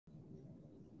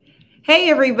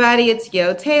Hey everybody, it's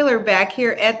Yo Taylor back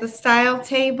here at the Style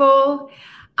Table.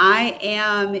 I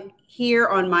am here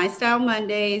on My Style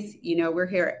Mondays. You know, we're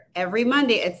here every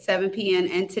Monday at 7 p.m.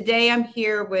 And today I'm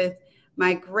here with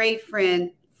my great friend,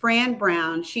 Fran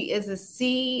Brown. She is the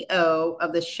CEO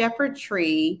of the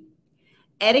Sheperd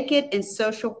Etiquette and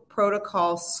Social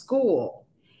Protocol School.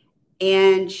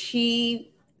 And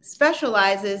she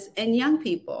specializes in young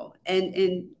people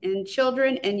and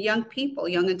children and young people,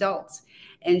 young adults.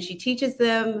 And she teaches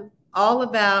them all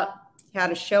about how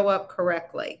to show up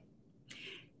correctly.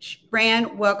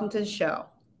 Fran, welcome to the show.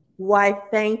 Why,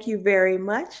 thank you very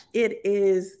much. It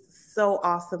is so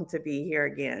awesome to be here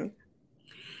again.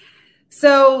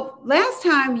 So last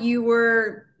time you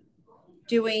were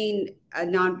doing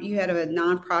you had a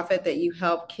nonprofit that you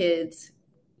help kids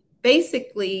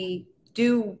basically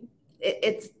do.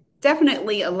 It's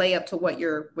definitely a layup to what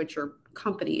your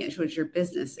company is, what your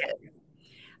business is.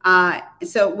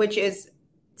 Which is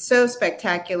so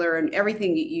spectacular, and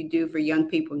everything that you do for young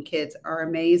people and kids are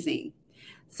amazing.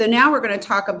 So now we're going to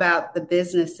talk about the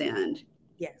business end.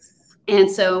 Yes. And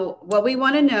so what we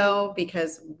want to know,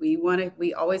 because we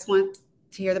always want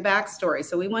to hear the backstory.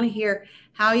 So we want to hear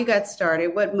how you got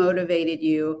started, what motivated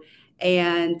you,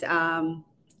 and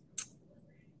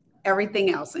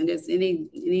everything else. And just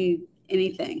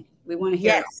anything we want to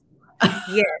hear. Yes.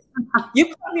 Yes. You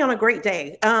put me on a great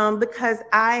day because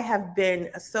I have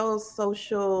been so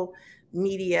social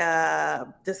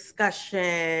media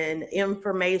discussion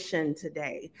information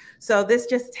today. So this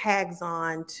just tags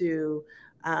on to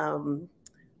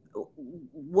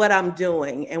what I'm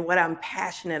doing and what I'm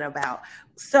passionate about.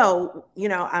 So,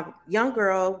 I'm a young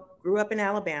girl, grew up in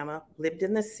Alabama, lived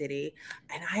in the city,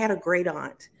 and I had a great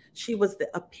aunt. She was the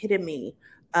epitome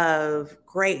of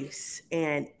grace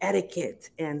and etiquette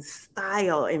and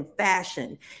style and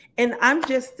fashion. And I'm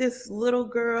just this little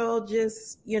girl,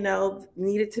 just,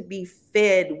 needed to be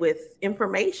fed with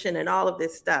information and all of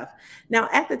this stuff. Now,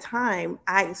 at the time,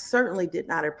 I certainly did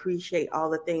not appreciate all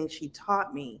the things she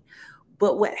taught me.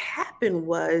 But what happened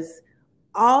was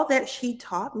all that she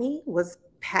taught me was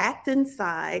packed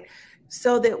inside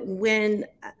so that when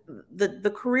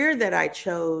the career that I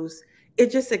chose, it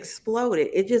just exploded.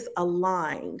 It just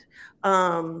aligned.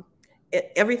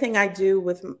 Everything I do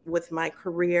with my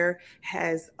career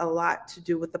has a lot to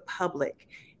do with the public.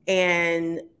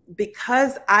 And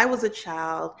because I was a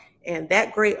child and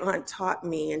that great aunt taught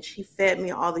me and she fed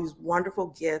me all these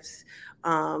wonderful gifts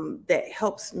that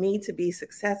helps me to be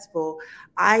successful,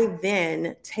 I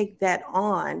then take that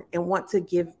on and want to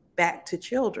give back to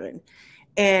children.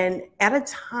 And at a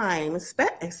time,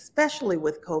 especially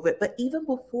with COVID, but even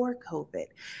before COVID,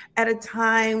 at a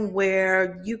time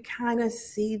where you kind of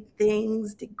see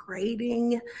things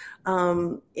degrading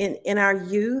in our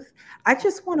youth, I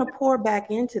just want to pour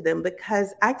back into them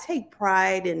because I take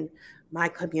pride in my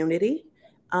community.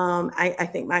 I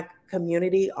think my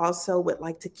community also would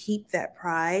like to keep that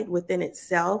pride within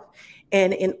itself.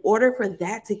 And in order for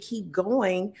that to keep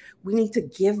going, we need to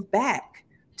give back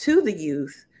to the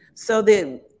youth so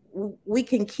that we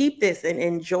can keep this and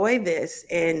enjoy this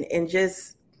and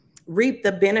just reap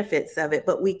the benefits of it.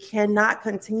 But we cannot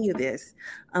continue this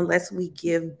unless we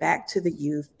give back to the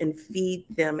youth and feed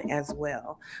them as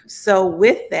well. So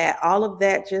with that, all of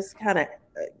that just kind of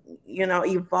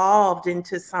evolved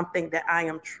into something that I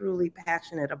am truly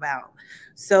passionate about.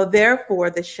 So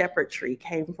therefore, the Sheperd Tree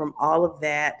came from all of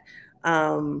that.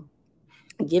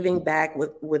 Giving back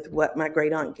with what my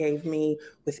great aunt gave me,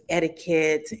 with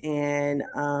etiquette and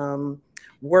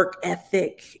work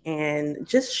ethic, and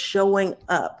just showing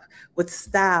up with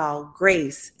style,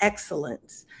 grace,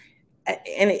 excellence.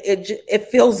 And it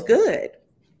feels good.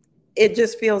 It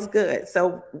just feels good.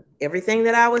 So everything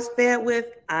that I was fed with,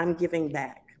 I'm giving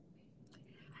back.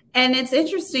 And it's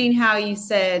interesting how you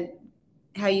say,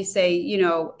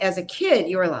 as a kid,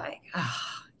 you were like,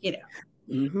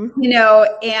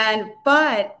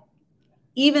 but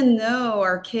even though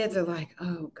our kids are like,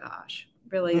 oh gosh,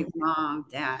 really, mom,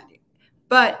 dad,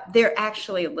 but they're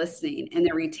actually listening and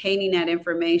they're retaining that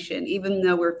information, even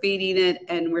though we're feeding it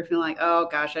and we're feeling like, oh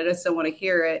gosh, I just don't want to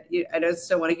hear it. I just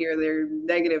don't want to hear their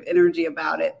negative energy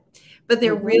about it, but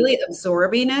they're really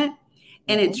absorbing it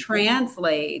and it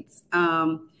translates.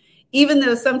 Even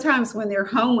though sometimes when they're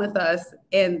home with us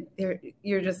and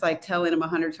you're just like telling them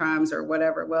 100 times or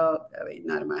whatever. Well, I mean,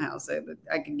 not in my house.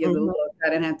 I could give a look. I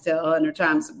didn't have to tell 100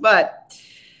 times. But,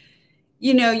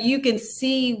 you can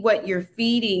see what you're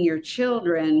feeding your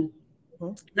children,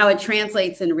 how it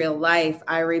translates in real life.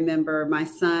 I remember my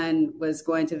son was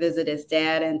going to visit his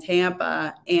dad in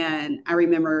Tampa. And I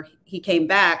remember he came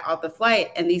back off the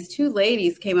flight and these two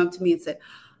ladies came up to me and said,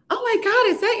 oh my God,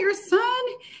 is that your son?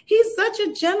 He's such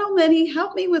a gentleman. He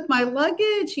helped me with my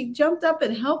luggage. He jumped up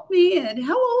and helped me. And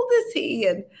how old is he?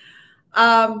 And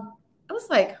I was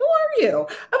like, who are you?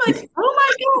 I'm like, oh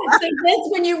my God. So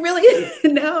that's when you really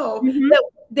know that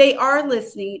they are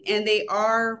listening and they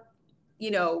are,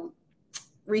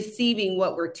 receiving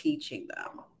what we're teaching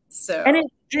them. So, and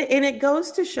it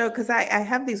goes to show, because I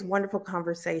have these wonderful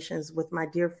conversations with my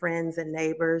dear friends and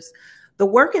neighbors. The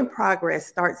work in progress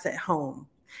starts at home.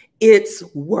 It's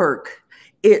work.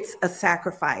 It's a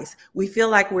sacrifice. We feel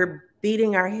like we're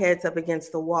beating our heads up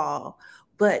against the wall,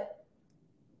 but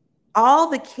all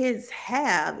the kids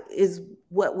have is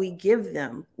what we give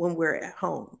them when we're at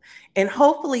home. And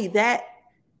hopefully that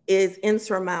is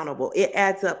insurmountable. It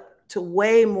adds up to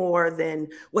way more than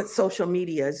what social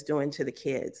media is doing to the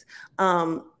kids.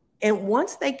 And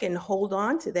once they can hold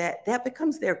on to that, that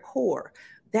becomes their core.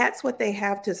 That's what they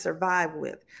have to survive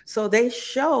with. So they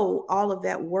show all of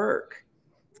that work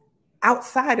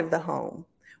outside of the home.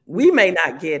 We may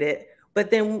not get it, but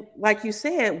then, like you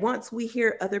said, once we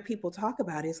hear other people talk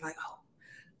about it, it's like, oh,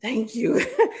 thank you.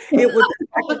 It was a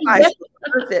sacrifice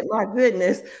perfect, my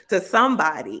goodness, to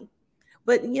somebody.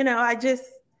 But,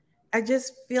 I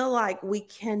just feel like we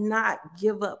cannot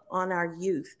give up on our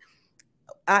youth.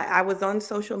 I was on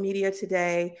social media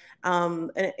today,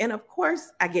 and of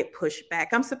course I get pushback.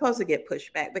 I'm supposed to get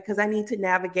pushback because I need to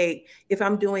navigate if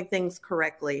I'm doing things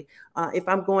correctly, if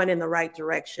I'm going in the right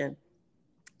direction.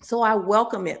 So I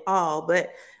welcome it all, but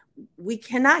we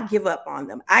cannot give up on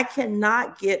them. I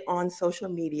cannot get on social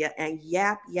media and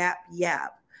yap, yap,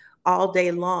 yap all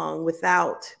day long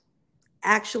without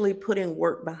actually putting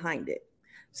work behind it.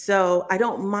 So I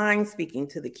don't mind speaking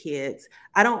to the kids.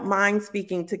 I don't mind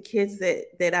speaking to kids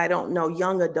that I don't know,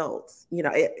 young adults,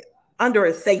 under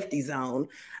a safety zone.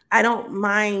 I don't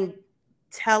mind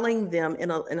telling them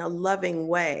in a loving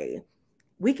way,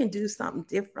 we can do something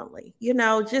differently.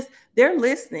 Just they're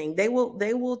listening. They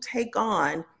will take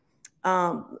on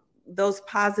those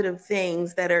positive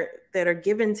things that are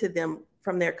given to them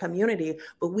from their community,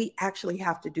 but we actually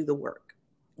have to do the work.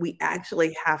 We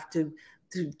actually have to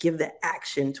give the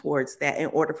action towards that in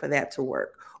order for that to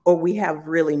work, or we have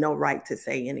really no right to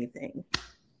say anything.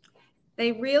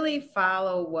 They really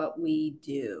follow what we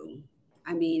do.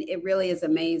 I mean, it really is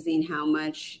amazing how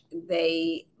much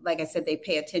they, like I said, they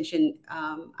pay attention.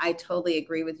 I totally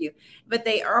agree with you, but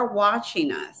they are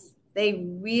watching us.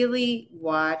 They really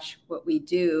watch what we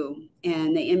do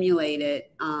and they emulate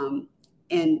it,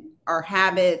 and our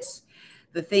habits,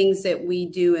 the things that we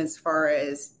do as far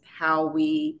as how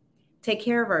we take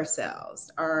care of ourselves,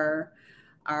 our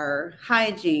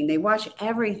hygiene. They watch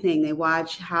everything. They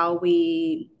watch how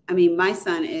my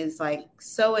son is like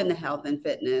so into health and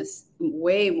fitness,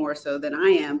 way more so than I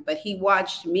am, but he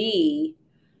watched me,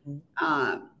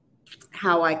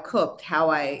 how I cooked,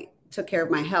 how I took care of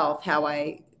my health, how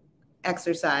I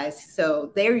exercised.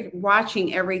 So they're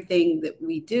watching everything that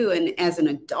we do. And as an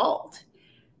adult,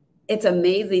 it's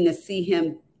amazing to see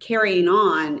him carrying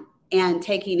on and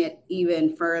taking it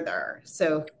even further.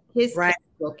 So his kids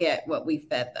will get what we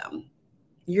fed them.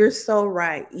 You're so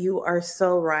right. You are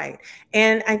so right.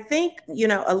 And I think,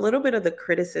 a little bit of the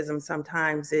criticism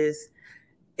sometimes is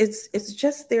it's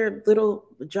just their little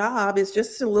job. It's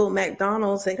just a little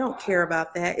McDonald's. They don't care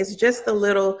about that. It's just a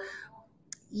little,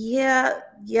 yeah,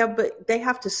 but they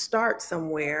have to start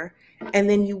somewhere. And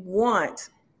then you want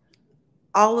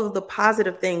all of the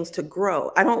positive things to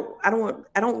grow. I don't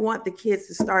want the kids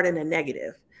to start in a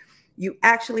negative. You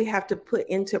actually have to put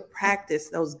into practice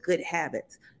those good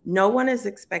habits. No one is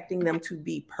expecting them to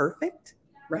be perfect,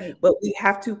 right? But we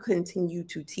have to continue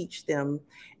to teach them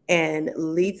and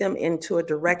lead them into a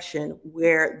direction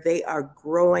where they are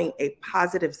growing a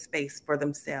positive space for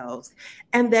themselves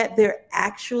and that they're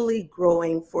actually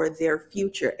growing for their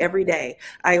future every day.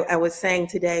 I was saying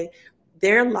today,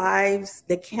 their lives,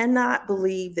 they cannot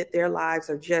believe that their lives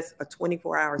are just a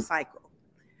 24-hour cycle.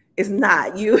 It's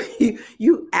not.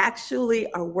 You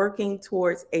actually are working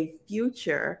towards a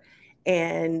future,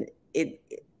 and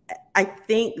I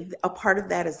think a part of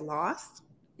that is lost.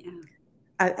 Yeah.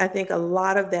 I think a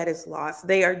lot of that is lost.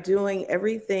 They are doing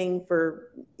everything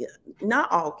for,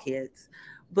 not all kids,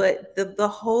 but the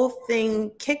whole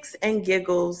thing kicks and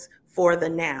giggles for the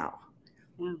now.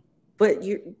 Yeah. But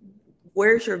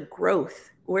where's your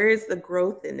growth? Where is the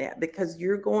growth in that? Because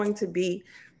you're going to be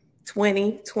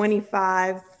 20,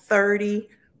 25, 30,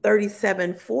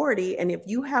 37, 40. And if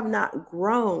you have not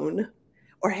grown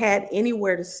or had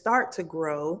anywhere to start to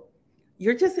grow,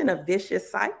 you're just in a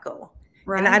vicious cycle.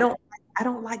 Right. And I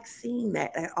don't like seeing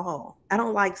that at all. I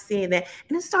don't like seeing that.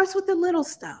 And it starts with the little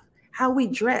stuff, how we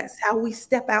dress, how we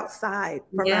step outside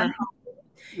from our home.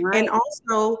 And Right.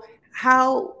 also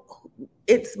how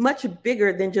it's much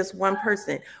bigger than just one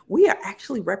person. We are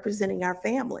actually representing our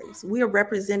families. We are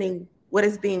representing what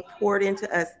is being poured into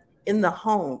us in the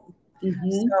home.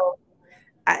 Mm-hmm. So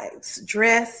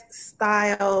dress,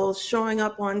 style, showing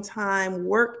up on time,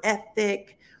 work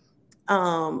ethic,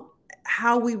 um,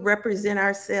 how we represent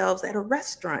ourselves at a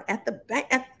restaurant, at the bank,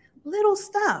 at little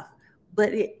stuff.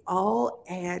 But it all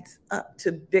adds up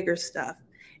to bigger stuff.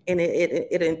 And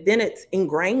and then it's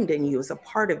ingrained in you, it's a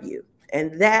part of you.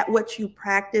 And that what you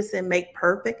practice and make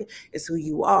perfect is who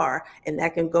you are. And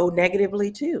that can go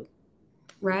negatively too.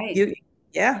 Right. You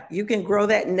yeah, you can grow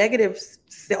that negative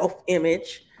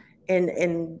self-image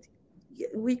and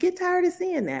we get tired of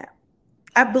seeing that.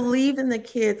 I believe in the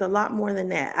kids a lot more than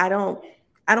that. I don't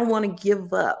want to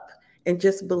give up and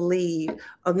just believe,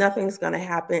 oh, nothing's going to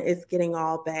happen. It's getting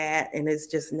all bad and it's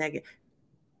just negative.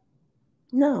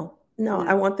 No, no, No.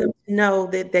 I want them to know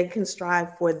that they can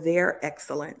strive for their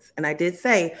excellence. And I did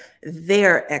say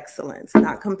their excellence,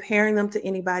 not comparing them to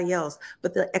anybody else,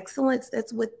 but the excellence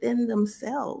that's within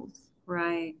themselves.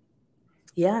 Right.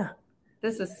 Yeah.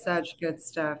 This is such good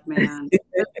stuff, man. This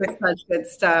is such good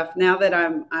stuff. Now that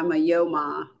I'm a yo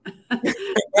ma,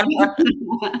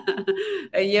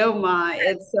 a yo ma,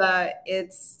 it's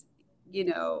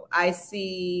I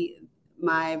see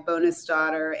my bonus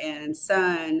daughter and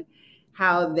son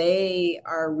how they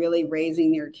are really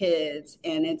raising their kids,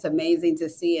 and it's amazing to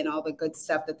see and all the good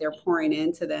stuff that they're pouring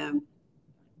into them.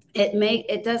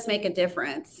 It does make a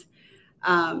difference.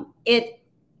 It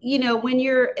when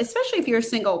you're, especially if you're a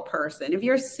single person, if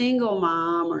you're a single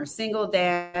mom or a single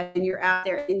dad and you're out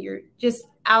there and you're just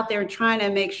out there trying to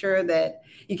make sure that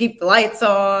you keep the lights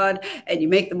on and you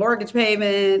make the mortgage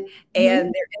payment Mhm. and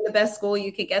they're in the best school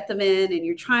you could get them in and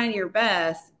you're trying your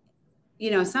best,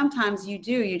 sometimes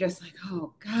you're just like,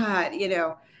 oh God,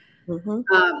 Mhm.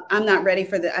 I'm not ready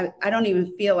for the. I don't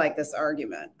even feel like this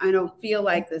argument. I don't feel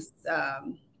like this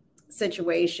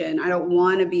situation. I don't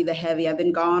want to be the heavy. I've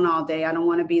been gone all day. I don't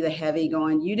want to be the heavy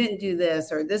going, you didn't do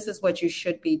this, or this is what you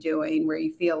should be doing, where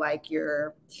you feel like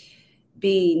you're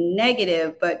being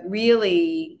negative, but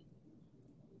really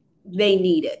they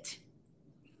need it.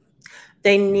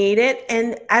 They need it.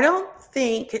 And I don't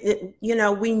think,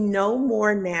 we know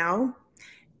more now.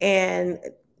 And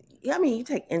yeah, I mean, you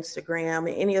take Instagram,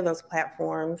 any of those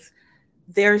platforms,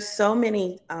 there's so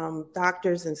many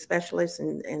doctors and specialists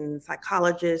and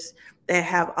psychologists that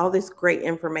have all this great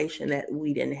information that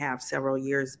we didn't have several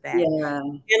years back. Yeah.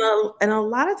 And a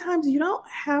lot of times you don't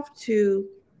have to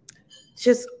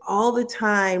just all the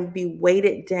time be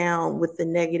weighted down with the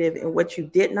negative and what you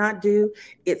did not do.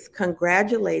 It's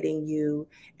congratulating you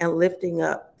and lifting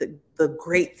up the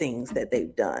great things that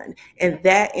they've done. And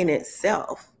that in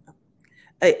itself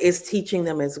is teaching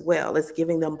them as well. It's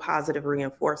giving them positive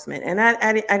reinforcement. And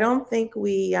I don't think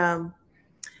we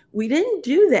didn't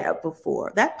do that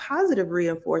before. That positive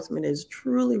reinforcement is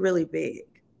truly, really big.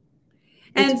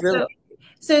 It's And really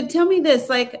so tell me this,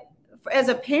 like, as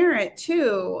a parent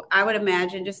too, I would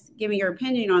imagine, just give me your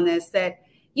opinion on this, that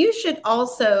you should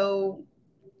also,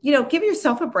 give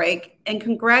yourself a break and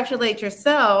congratulate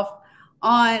yourself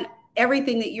on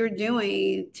everything that you're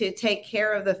doing to take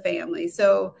care of the family.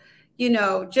 So,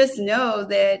 just know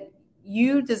that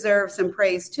you deserve some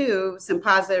praise too, some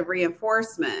positive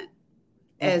reinforcement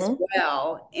as Mhm.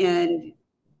 well. And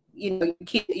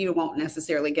you won't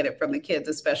necessarily get it from the kids,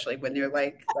 especially when they're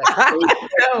like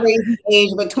No. crazy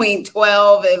age between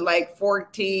 12 and like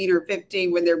 14 or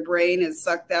 15, when their brain is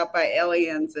sucked out by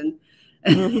aliens and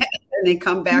Mhm. and they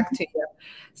come back to you.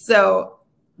 So,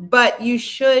 but you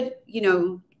should,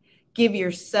 give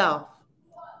yourself,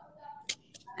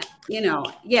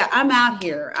 yeah, I'm out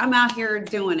here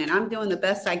doing it. I'm doing the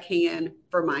best I can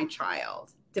for my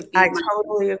child to I feed my.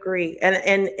 totally agree.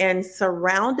 And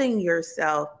surrounding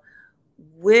yourself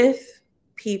with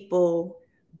people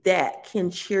that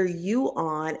can cheer you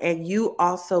on and you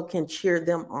also can cheer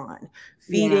them on, Yeah,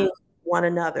 feeding one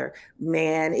another.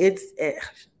 Man,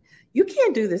 you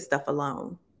can't do this stuff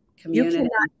alone. You cannot community.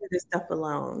 do this stuff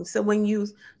alone. So when you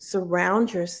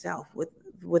surround yourself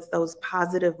with those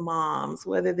positive moms,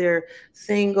 whether they're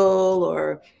single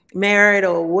or married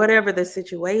or whatever the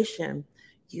situation,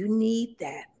 you need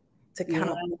that to kind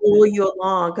Yeah. of pull you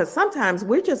along, because sometimes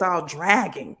we're just all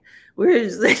dragging. We're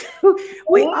just like,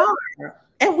 we are.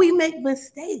 And we make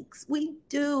mistakes. We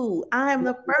do. I am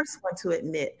the first one to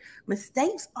admit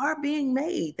mistakes are being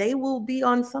made. They will be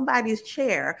on somebody's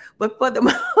chair, but for the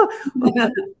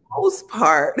most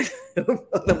part,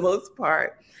 for the most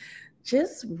part,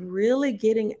 just really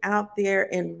getting out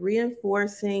there and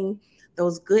reinforcing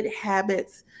those good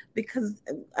habits. Because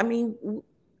I mean,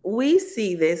 we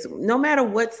see this no matter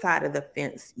what side of the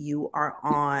fence you are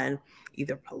on,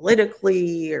 either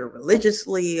politically or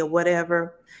religiously or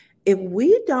whatever. If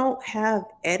we don't have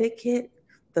etiquette,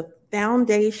 the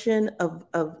foundation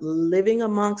of living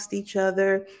amongst each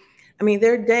other, I mean,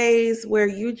 there are days where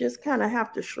you just kind of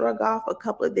have to shrug off a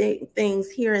couple of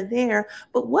things here and there.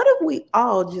 But what if we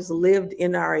all just lived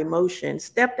in our emotions,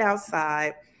 stepped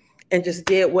outside, and just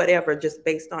did whatever just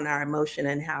based on our emotion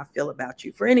and how I feel about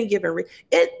you for any given reason?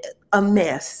 A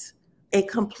mess, a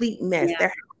complete mess. Yeah. There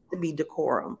has to be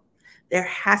decorum. There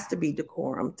has to be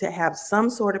decorum to have some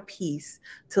sort of peace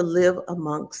to live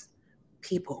amongst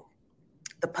people,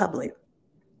 the public.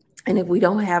 And if we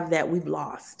don't have that, we've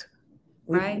lost.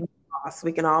 Right.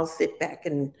 We can all sit back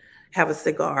and have a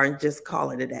cigar and just call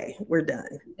it a day. We're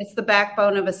done. It's the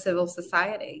backbone of a civil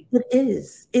society. It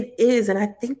is. It is. And I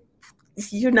think,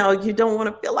 you don't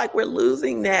want to feel like we're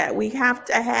losing that. We have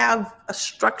to have a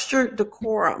structured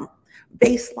decorum,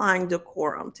 baseline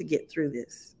decorum to get through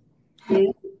this.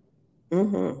 Yeah.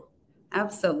 Mm-hmm.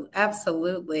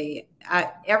 Absolutely.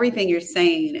 Everything you're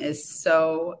saying is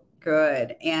so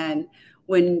good. And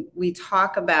when we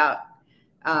talk about,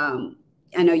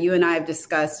 I know you and I have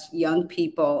discussed young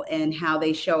people and how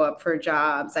they show up for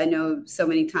jobs. I know so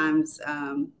many times,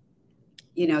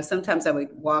 sometimes I would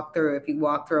if you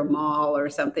walk through a mall or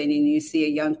something and you see a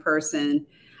young person,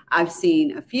 I've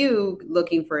seen a few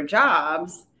looking for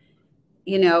jobs,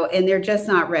 and they're just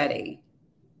not ready.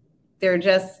 They're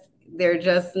just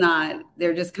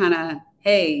kind of,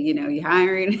 hey, you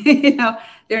hiring,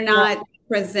 they're not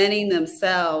presenting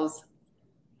themselves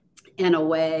in a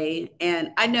way.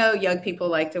 And I know young people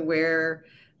like to wear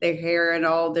their hair in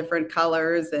all different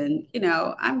colors. And,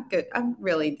 I'm good. I'm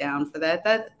really down for that.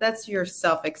 That's your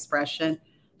self-expression.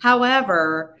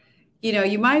 However,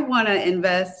 you might want to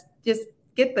invest, just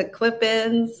get the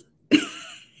clip-ins,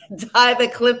 dye the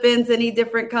clip-ins any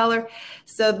different color.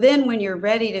 So then when you're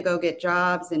ready to go get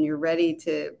jobs and you're ready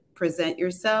to present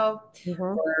yourself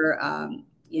for,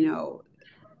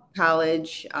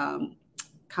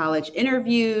 college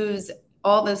interviews,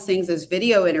 all those things, those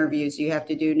video interviews you have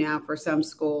to do now for some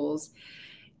schools,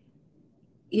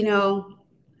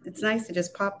 it's nice to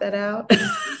just pop that out.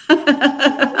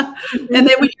 And then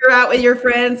when you're out with your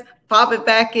friends, pop it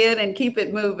back in and keep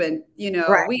it moving.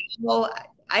 Right.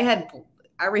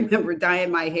 I remember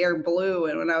dyeing my hair blue,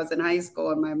 and when I was in high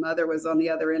school, and my mother was on the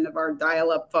other end of our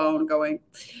dial-up phone going,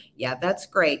 yeah, that's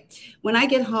great. When I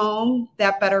get home,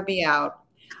 that better be out.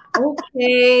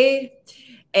 Okay.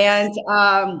 And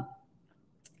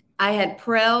I had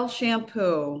Prel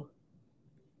shampoo.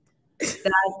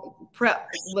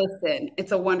 Listen,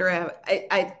 it's a wonder.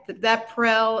 That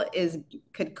Prel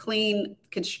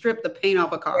could strip the paint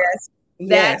off a car.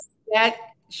 Yes. That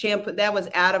shampoo, that was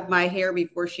out of my hair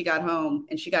before she got home,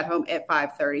 and she got home at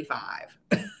 5:35.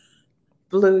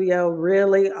 Blue, yo,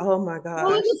 really? Oh my gosh.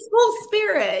 Well, it was full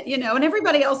spirit, and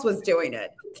everybody else was doing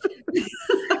it.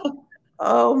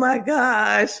 Oh my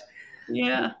gosh.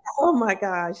 Yeah. Oh my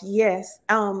gosh. Yes.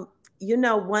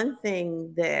 One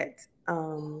thing that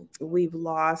we've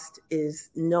lost is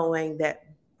knowing that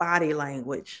body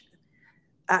language,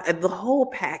 the whole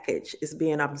package is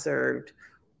being observed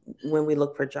when we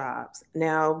look for jobs.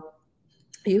 Now,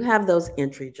 you have those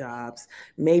entry jobs,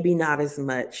 maybe not as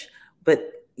much,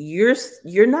 but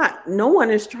you're not, no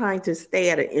one is trying to stay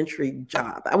at an entry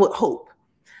job. I would hope.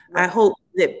 Right. I hope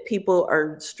that people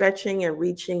are stretching and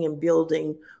reaching and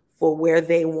building for where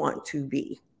they want to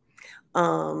be.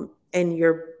 And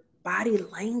your body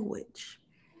language,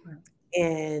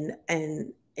 and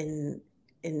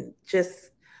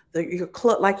just your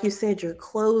clothes, like you said, your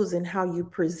clothes and how you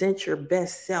present your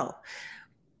best self.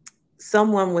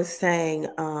 Someone was saying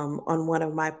on one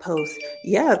of my posts,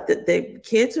 yeah, the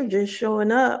kids are just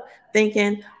showing up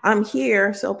thinking, I'm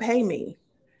here, so pay me.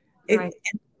 Right.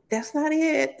 That's not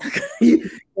it.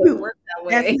 Work that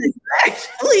way.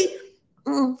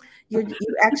 You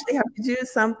actually have to do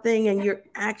something, and you're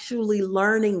actually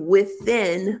learning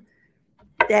within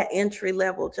that entry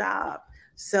level job.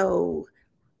 So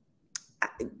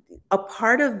a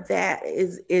part of that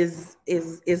is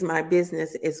my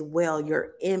business as well,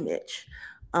 your image,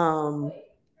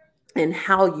 and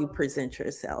how you present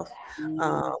yourself.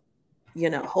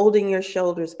 Holding your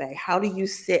shoulders back. How do you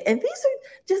sit? And these are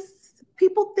just,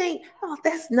 people think, oh,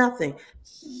 that's nothing.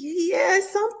 Yeah,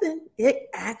 it's something. It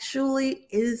actually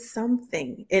is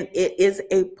something. And it is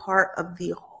a part of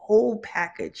the whole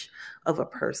package of a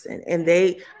person. And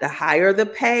the higher the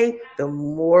pay, the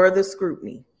more the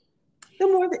scrutiny.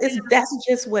 That's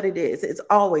just what it is. It's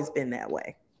always been that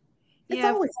way.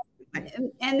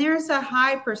 And there's a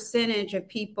high percentage of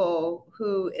people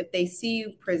who, if they see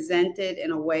you presented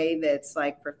in a way that's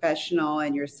like professional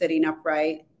and you're sitting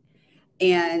upright,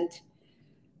 and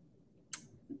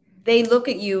they look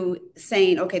at you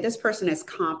saying, okay, this person is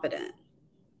competent.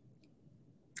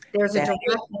 There's a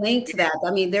direct link to that.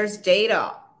 I mean, there's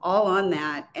data all on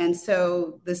that. And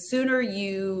so the sooner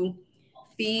you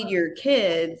feed your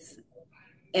kids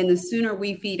and the sooner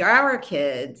we feed our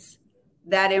kids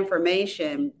that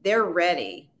information, they're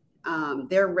ready.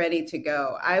 They're ready to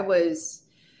go. As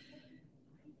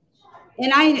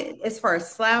far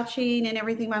as slouching and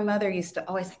everything, my mother used to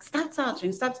always like, stop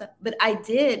slouching, stop. But I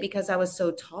did because I was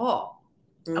so tall.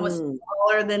 I was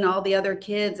taller than all the other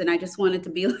kids, and I just wanted to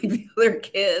be like the other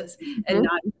kids and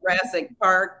not the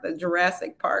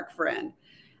Jurassic Park friend.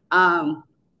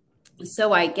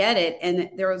 So I get it. And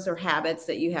those are habits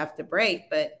that you have to break.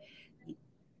 But,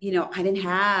 I didn't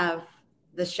have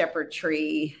the Sheperd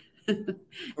tree.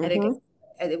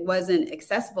 It wasn't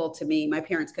accessible to me. My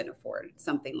parents couldn't afford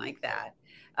something like that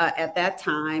at that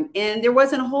time. And there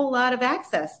wasn't a whole lot of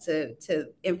access to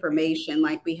information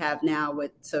like we have now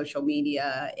with social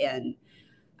media and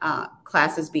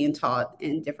classes being taught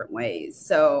in different ways.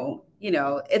 So,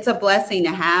 it's a blessing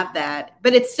to have that,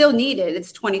 but it's still needed.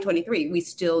 It's 2023. We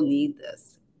still need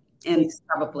this. And it's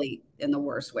probably in the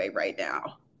worst way right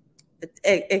now.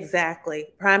 Exactly.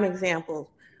 Prime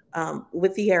example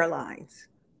with the airlines.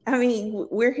 I mean,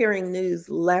 we're hearing news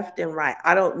left and right.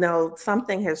 I don't know.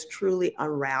 Something has truly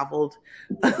unraveled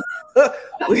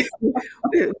with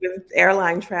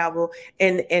airline travel.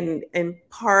 And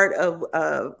part of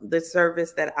the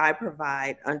service that I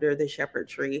provide under the Sheperd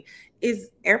tree is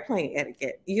airplane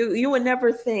etiquette. You would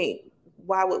never think,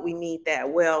 why would we need that?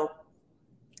 Well,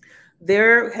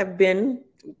 there have been,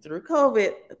 through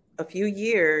COVID, a few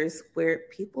years where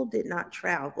people did not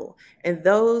travel. And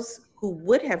those who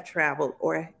would have traveled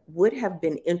or would have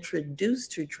been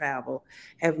introduced to travel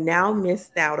have now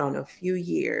missed out on a few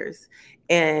years.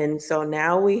 And so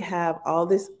now we have all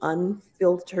this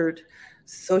unfiltered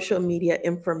social media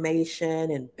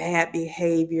information and bad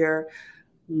behavior.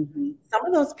 Some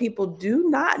of those people do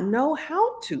not know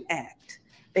how to act.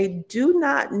 They do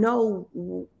not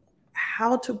know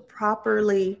how to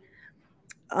properly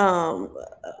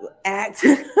act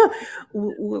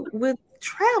with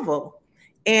travel.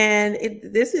 And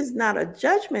this is not a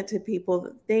judgment to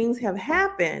people. Things have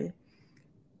happened,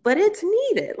 but it's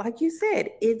needed. Like you said,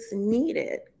 it's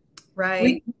needed.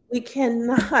 Right.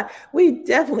 We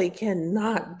definitely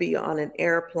cannot be on an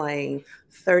airplane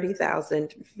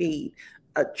 30,000 feet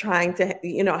trying to,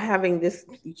 having this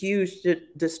huge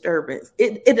disturbance.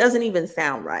 It doesn't even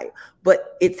sound right,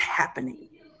 but it's happening.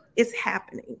 It's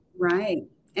happening. Right.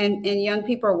 And young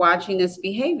people are watching this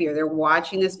behavior. They're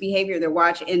watching this behavior. They're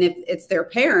watching, and if it's their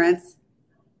parents,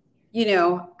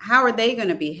 how are they going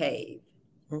to behave?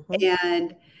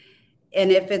 And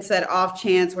if it's that off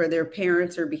chance where their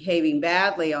parents are behaving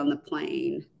badly on the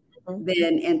plane,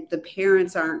 then, and the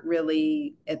parents aren't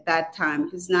really at that time,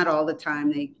 because not all the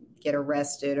time they get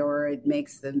arrested or it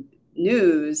makes the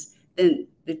news, then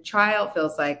the child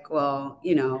feels like, well,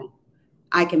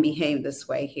 I can behave this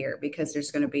way here because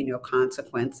there's going to be no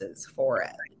consequences for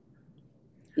it.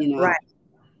 Right.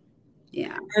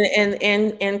 Yeah.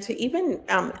 And to even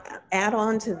add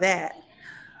on to that,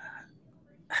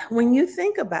 when you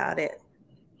think about it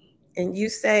and you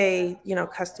say,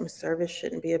 customer service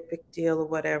shouldn't be a big deal or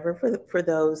whatever, for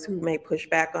those who may push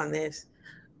back on this,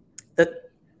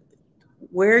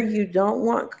 where you don't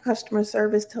want customer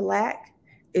service to lack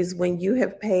is when you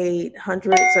have paid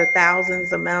hundreds or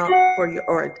thousands amount for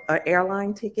your an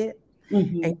airline ticket,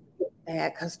 and you get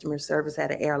bad customer service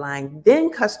at an airline, then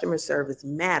customer service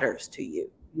matters to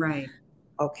you. Right.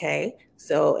 Okay.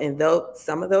 So, and though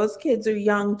some of those kids are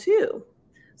young too.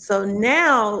 So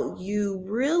now you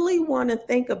really want to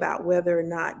think about whether or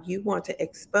not you want to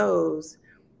expose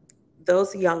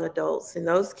those young adults and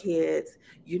those kids.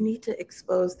 You need to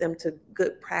expose them to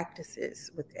good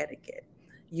practices with etiquette.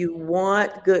 You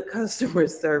want good customer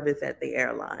service at the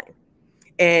airline.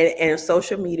 And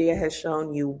social media has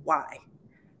shown you why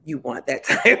you want that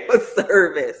type of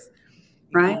service.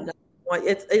 Right.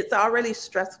 It's already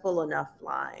stressful enough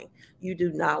flying. You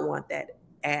do not want that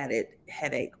added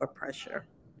headache or pressure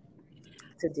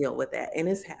to deal with that. And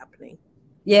it's happening.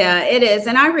 Yeah, it is.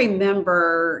 And I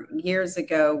remember years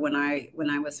ago when I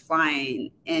was flying,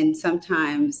 and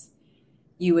sometimes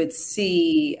you would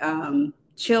see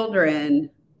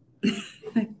children.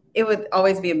 It would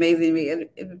always be amazing to me.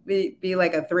 It would be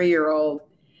like a 3-year-old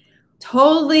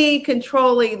totally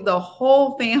controlling the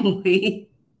whole family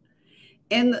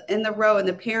in the row, and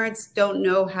the parents don't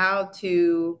know how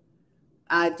to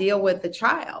deal with the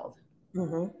child,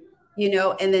 Mm-hmm.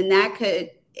 and then that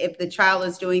could, if the child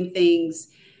is doing things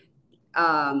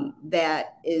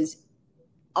that is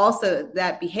also,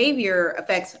 that behavior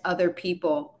affects other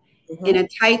people in Mm-hmm. a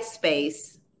tight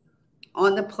space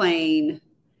on the plane,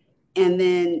 and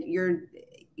then you're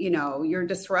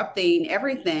disrupting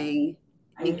everything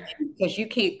because you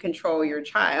can't control your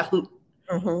child.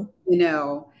 Mm-hmm. you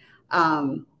know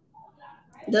um,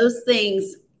 those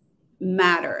things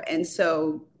matter. And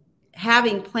so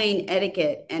having plain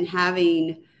etiquette and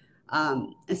having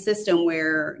a system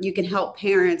where you can help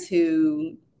parents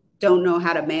who don't know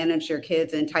how to manage their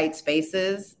kids in tight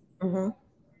spaces, Mm-hmm.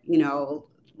 you know,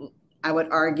 I would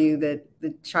argue that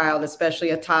the child,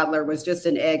 especially a toddler, was just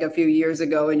an egg a few years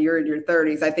ago and you're in your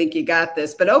 30s. I think you got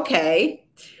this, but okay.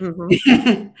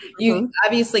 Mm-hmm. You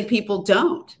obviously, people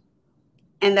don't.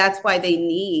 And that's why they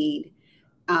need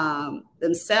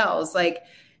themselves. Like,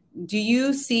 do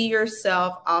you see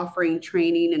yourself offering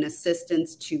training and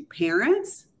assistance to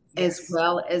parents as Yes.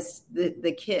 well as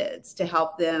the kids to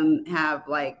help them have,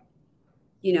 like,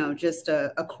 just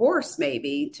a course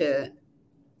maybe to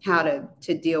how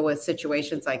to deal with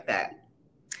situations like that?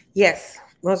 Yes,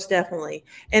 most definitely.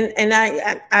 And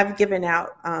I've given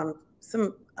out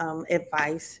some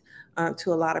advice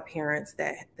to a lot of parents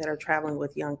that are traveling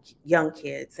with young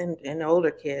kids and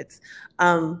older kids.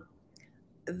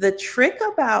 The trick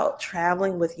about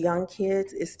traveling with young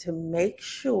kids is to make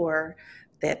sure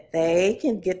that they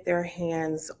can get their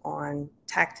hands on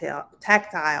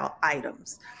tactile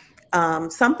items.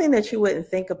 Something that you wouldn't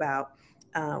think about.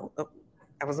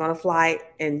 I was on a flight,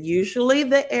 and usually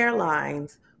the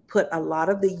airlines put a lot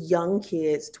of the young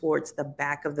kids towards the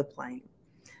back of the plane.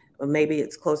 Or maybe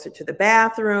it's closer to the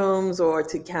bathrooms or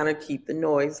to kind of keep the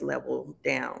noise level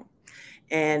down.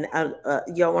 And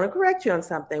y'all, want to correct you on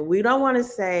something. We don't want to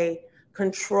say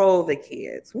control the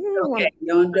kids. We don't want Okay,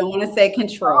 don't want to say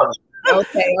control.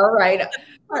 Okay, all right.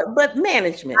 but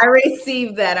management. I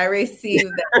received that. I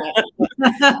received that. We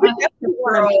definitely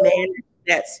want to Control, manage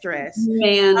that stress.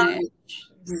 manage, manage.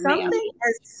 Something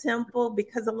as simple,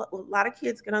 because a lot of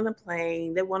kids get on the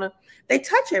plane, they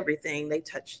touch everything. They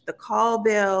touch the call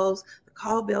bells. The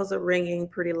call bells are ringing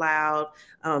pretty loud.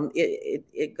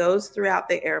 It goes throughout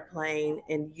the airplane,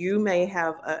 and you may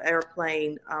have an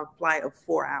airplane flight of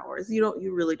 4 hours. You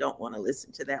really don't want to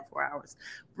listen to that 4 hours.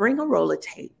 Bring a roll of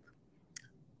tape.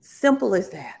 Simple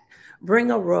as that. Bring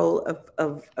a roll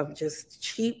of just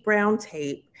cheap brown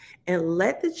tape and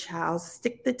let the child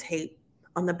stick the tape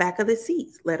on the back of the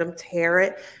seats. Let them tear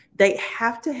it. They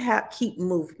have to keep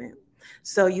movement.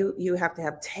 So you have to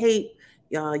have tape.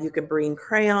 You can bring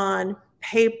crayon,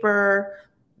 paper,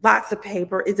 lots of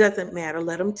paper. It doesn't matter.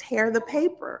 Let them tear the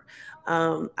paper.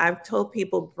 I've told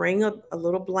people, bring a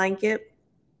little blanket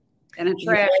And a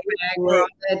trash bag for all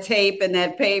that tape and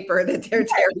that paper that they're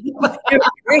tearing.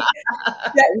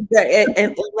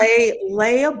 And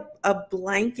lay a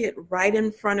blanket right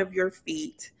in front of your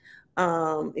feet.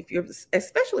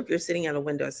 Especially if you're sitting on a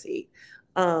window seat,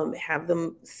 have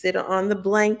them sit on the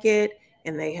blanket,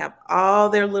 and they have all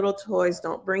their little toys.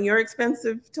 Don't bring your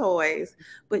expensive toys,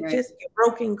 but Right. just your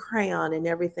broken crayon and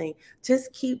everything.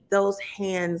 Just keep those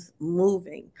hands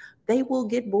moving. They will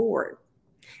get bored.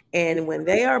 And when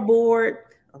they are bored,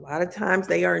 a lot of times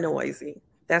they are noisy.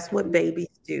 That's what babies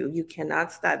do. You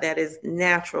cannot stop. That is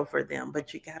natural for them,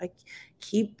 but you got to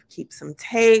keep some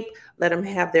tape. Let them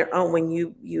have their own. When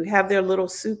you have their little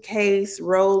suitcase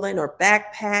rolling or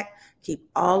backpack, keep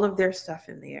all of their stuff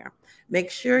in there. Make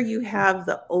sure you have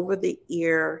the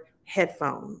over-the-ear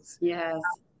headphones. Yes.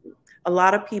 A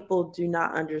lot of people do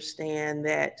not understand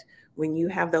that when you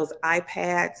have those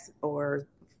iPads or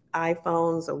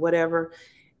iPhones or whatever,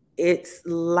 it's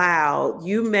loud.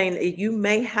 You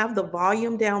may have the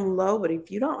volume down low, but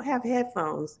if you don't have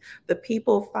headphones, the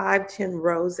people 5-10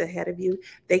 rows ahead of you,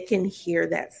 they can hear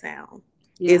that sound.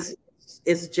 Yeah.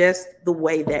 It's just the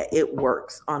way that it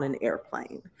works on an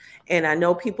airplane. And I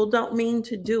know people don't mean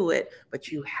to do it, but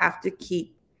you have to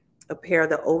keep a pair of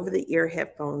the over-the-ear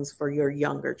headphones for your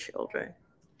younger children.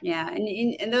 Yeah,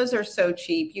 and those are so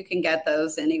cheap. You can get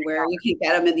those anywhere. You can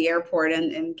get them in the airport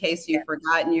in case you've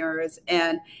forgotten yours.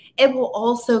 And it will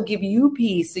also give you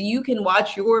peace, so you can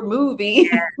watch your movie,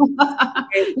 your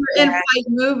in-flight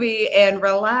movie, and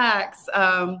relax.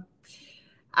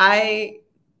 I,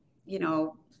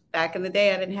 back in the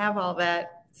day, I didn't have all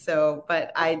that. So,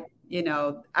 but I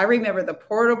remember the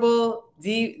portable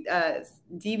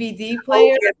DVD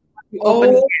player.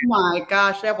 Oh my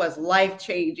gosh, that was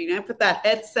life-changing. I put that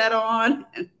headset on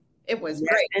and it was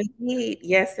great. Indeed.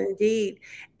 Yes, indeed.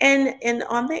 And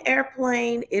on the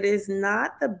airplane, it is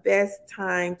not the best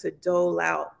time to dole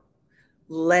out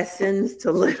lessons to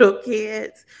little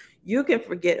kids, you can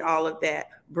forget all of that.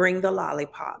 Bring the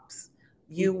lollipops.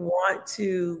 You want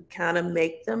to kind of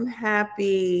make them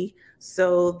happy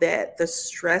so that the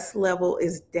stress level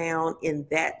is down in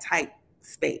that type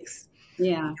space.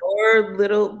 Yeah. Your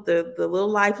little the little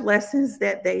life lessons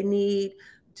that they need,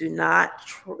 do not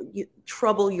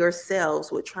trouble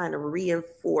yourselves with trying to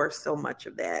reinforce so much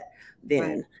of that.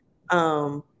 Then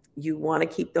um you want to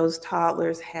keep those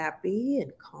toddlers happy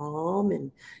and calm,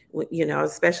 and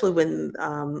especially when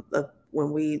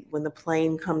the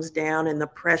plane comes down and the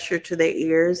pressure to their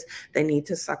ears, they need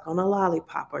to suck on a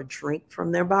lollipop or drink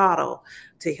from their bottle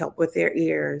to help with their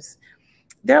ears.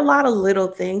 There are a lot of little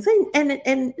things,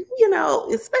 and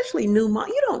especially new mom,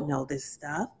 you don't know this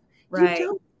stuff. You Right.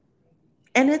 don't.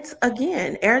 And it's,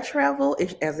 again, air travel,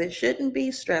 as it shouldn't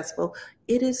be stressful,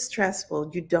 it is stressful.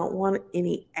 You don't want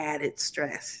any added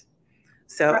stress.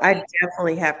 So Right. I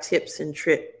definitely have tips and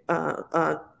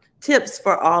tips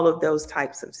for all of those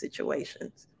types of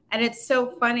situations. And it's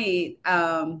so funny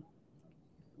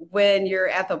when you're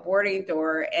at the boarding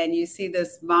door and you see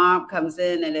this mom comes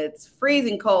in and it's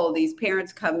freezing cold. These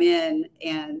parents come in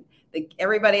and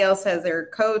everybody else has their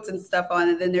coats and stuff on,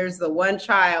 and then there's the one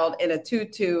child in a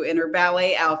tutu in her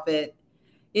ballet outfit,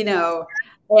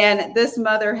 and this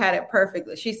mother had it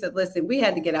perfectly. She said, listen, we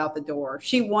had to get out the door.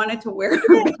 She wanted to wear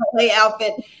her ballet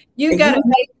outfit. You got to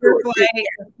make her flight,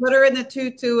 put her in the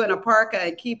tutu and a parka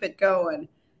and keep it going,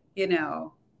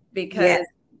 because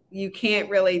you can't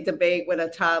really debate with a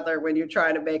toddler when you're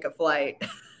trying to make a flight.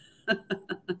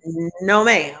 No,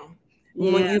 ma'am.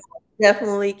 Yeah. You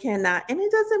definitely cannot. And it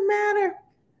doesn't matter.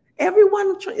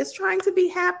 Everyone is trying to be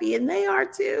happy, and they are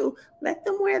too. Let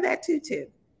them wear that tutu.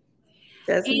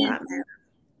 Does not matter.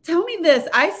 Tell me this.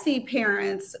 I see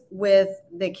parents with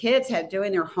the kids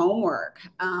doing their homework.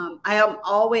 I am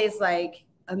always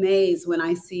amazed when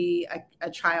I see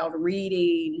a child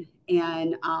reading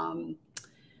and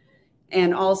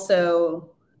also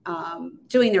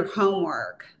doing their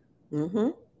homework. Mm-hmm.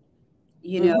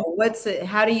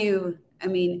 How do you,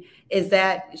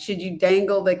 should you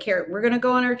dangle the carrot? We're going to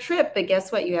go on our trip, but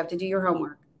guess what? You have to do your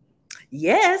homework.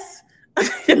 Yes.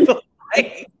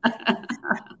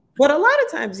 But a lot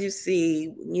of times you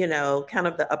see, kind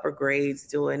of the upper grades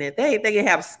doing it. They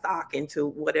have stock into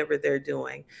whatever they're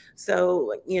doing.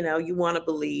 So, you want to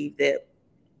believe that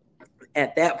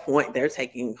at that point they're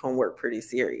taking homework pretty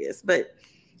serious. But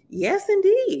yes,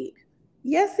 indeed.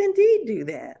 Yes, indeed, do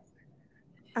that.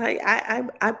 I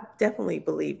definitely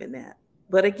believe in that.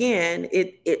 But again,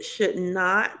 it should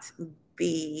not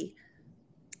be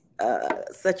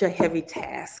such a heavy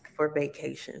task for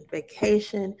vacation.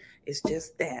 Vacation is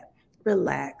just that: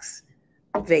 relax,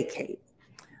 vacate.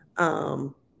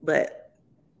 But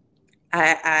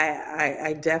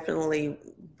I definitely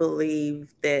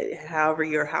believe that however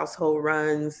your household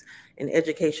runs and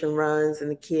education runs,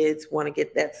 and the kids want to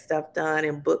get that stuff done,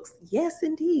 and books, yes,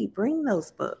 indeed, bring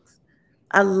those books.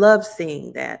 I love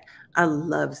seeing that. I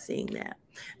love seeing that.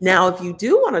 Now, if you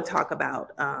do want to talk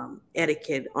about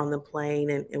etiquette on the plane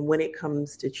and when it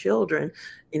comes to children,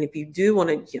 and if you do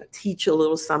want to teach a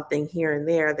little something here and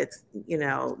there that's,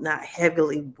 not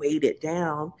heavily weighted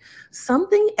down,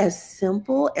 something as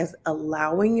simple as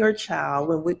allowing your child,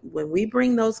 when we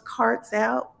bring those carts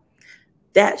out,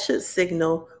 that should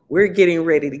signal we're getting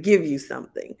ready to give you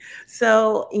something.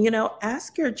 So,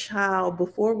 ask your child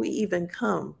before we even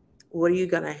come, what are you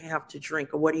going to have to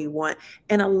drink, or what do you want?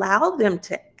 And allow them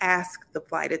to ask the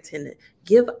flight attendant.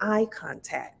 Give eye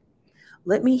contact.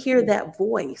 Let me hear that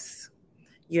voice,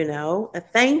 a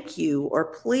thank you or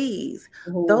please.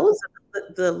 Mm-hmm. Those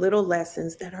are the little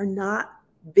lessons that are not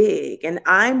big. And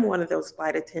I'm one of those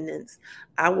flight attendants.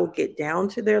 I will get down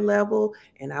to their level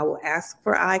and I will ask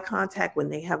for eye contact when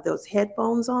they have those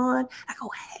headphones on. I go,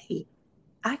 hey,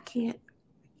 I can't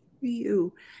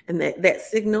you, and that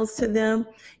signals to them,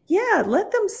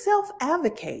 let them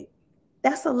self-advocate.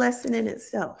 That's a lesson in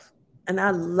itself. And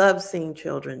I love seeing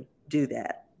children do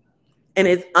that. And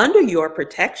it's under your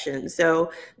protection.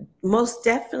 So most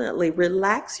definitely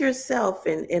relax yourself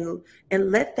and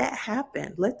let that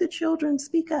happen. Let the children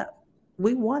speak up.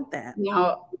 We want that.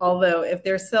 Now, although if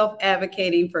they're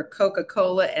self-advocating for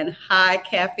Coca-Cola and high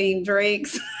caffeine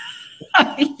drinks,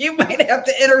 you might have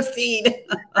to intercede.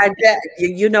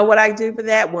 You know what I do for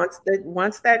that?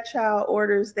 Once that child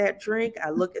orders that drink, I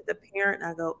look at the parent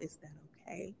and I go, is that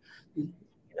okay?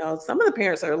 Some of the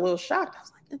parents are a little shocked. I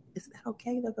was like, is that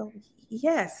okay? They'll go,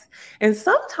 yes. And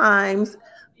sometimes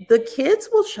the kids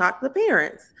will shock the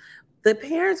parents. The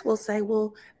parents will say,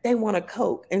 well, they want a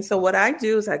Coke. And so what I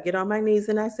do is I get on my knees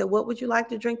and I say, what would you like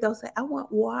to drink? They'll say, I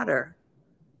want water.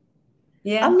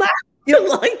 Yeah. I'm like, you're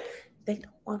like, They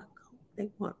don't want to go. They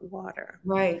want water.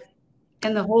 Right.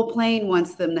 And the whole plane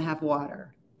wants them to have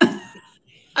water. They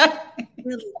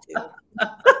really do. So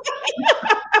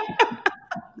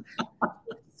right.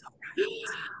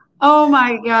 Oh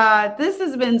my God. This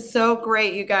has been so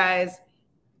great, you guys.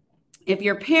 If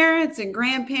your parents and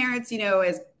grandparents,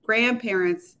 as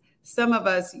grandparents, some of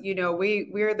us,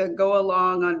 we're the go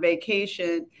along on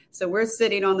vacation. So we're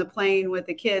sitting on the plane with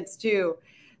the kids too.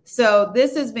 So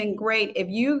this has been great. If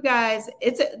you guys,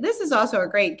 this is also a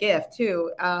great gift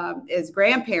too, as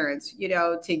grandparents,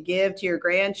 to give to your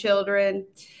grandchildren,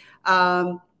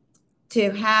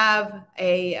 to have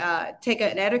take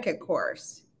an etiquette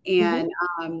course Mhm.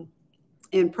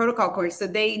 and protocol course, so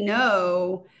they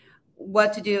know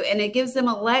what to do, and it gives them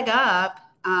a leg up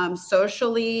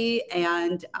socially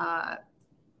and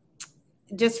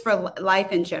just for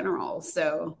life in general.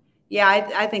 So yeah,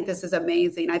 I think this is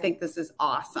amazing. I think this is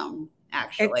awesome,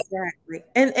 actually. Exactly.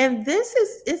 And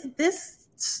this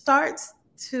starts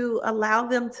to allow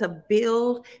them to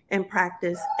build and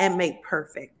practice and make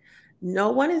perfect.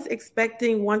 No one is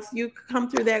expecting once you come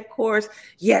through that course,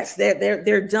 yes,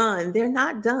 they're done. They're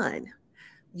not done.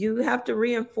 You have to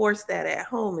reinforce that at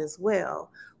home as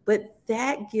well. But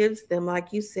that gives them,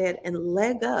 like you said, a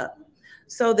leg up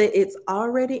so that it's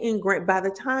already ingrained. By the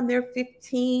time they're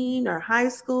 15 or high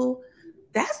school,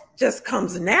 that just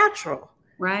comes natural.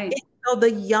 Right. So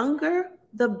the younger,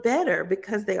 the better,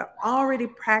 because they are already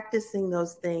practicing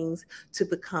those things to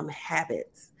become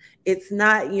habits. It's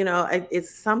not,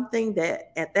 it's something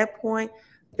that at that point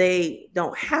they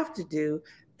don't have to do,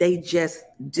 they just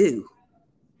do.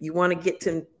 You want to get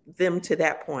to them to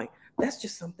that point. That's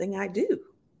just something I do.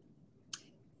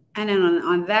 And then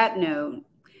on that note,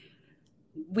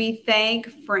 we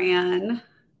thank Fran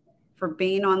for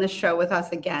being on the show with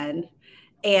us again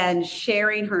and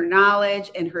sharing her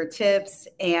knowledge and her tips.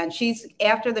 And she's,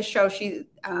 after the show,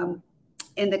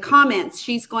 in the comments,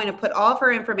 she's going to put all of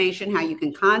her information, how you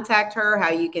can contact her, how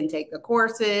you can take the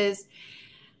courses,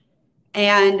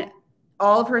 and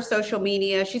all of her social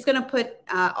media. She's going to put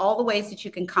all the ways that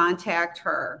you can contact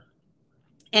her.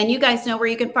 And you guys know where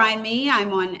you can find me.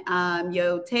 I'm on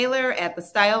Yo Taylor at the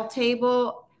Style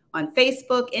Table on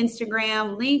Facebook,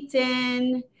 Instagram,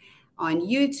 LinkedIn, on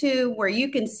YouTube, where you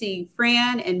can see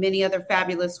Fran and many other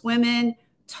fabulous women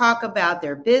talk about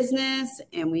their business,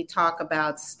 and we talk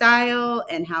about style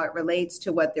and how it relates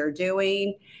to what they're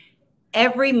doing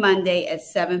every Monday at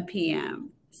 7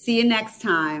 p.m. See you next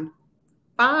time.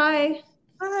 Bye.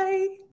 Bye.